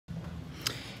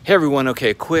Hey everyone,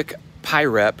 okay, a quick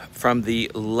Pirep from the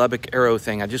Lubbock Aero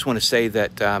thing. I just want to say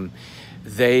that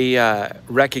they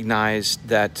recognized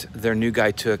that their new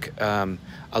guy took a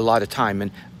lot of time,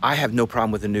 and I have no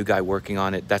problem with the new guy working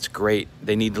on it. That's great.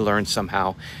 They need to learn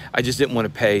somehow. I just didn't want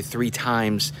to pay 3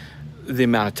 times the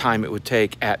amount of time it would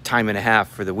take at time and a half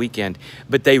for the weekend,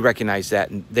 but they recognized that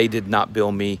and they did not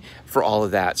bill me for all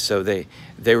of that. So they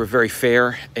were very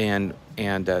fair, and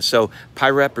so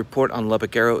Pirep report on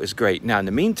Lubbock Aero is great. Now in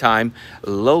the meantime,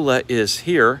 Lola is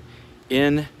here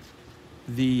in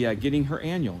the getting her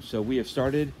annual. So we have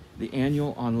started the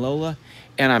annual on Lola,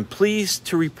 and I'm pleased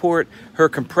to report her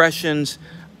compressions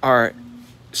are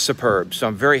superb. So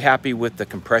I'm very happy with the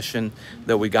compression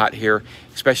that we got here,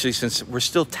 especially since we're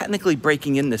still technically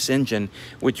breaking in this engine,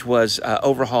 which was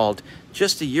overhauled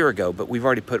just a year ago, but we've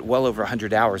already put well over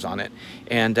 100 hours on it,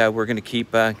 and we're going to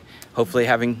keep hopefully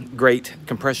having great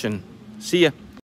compression. See ya.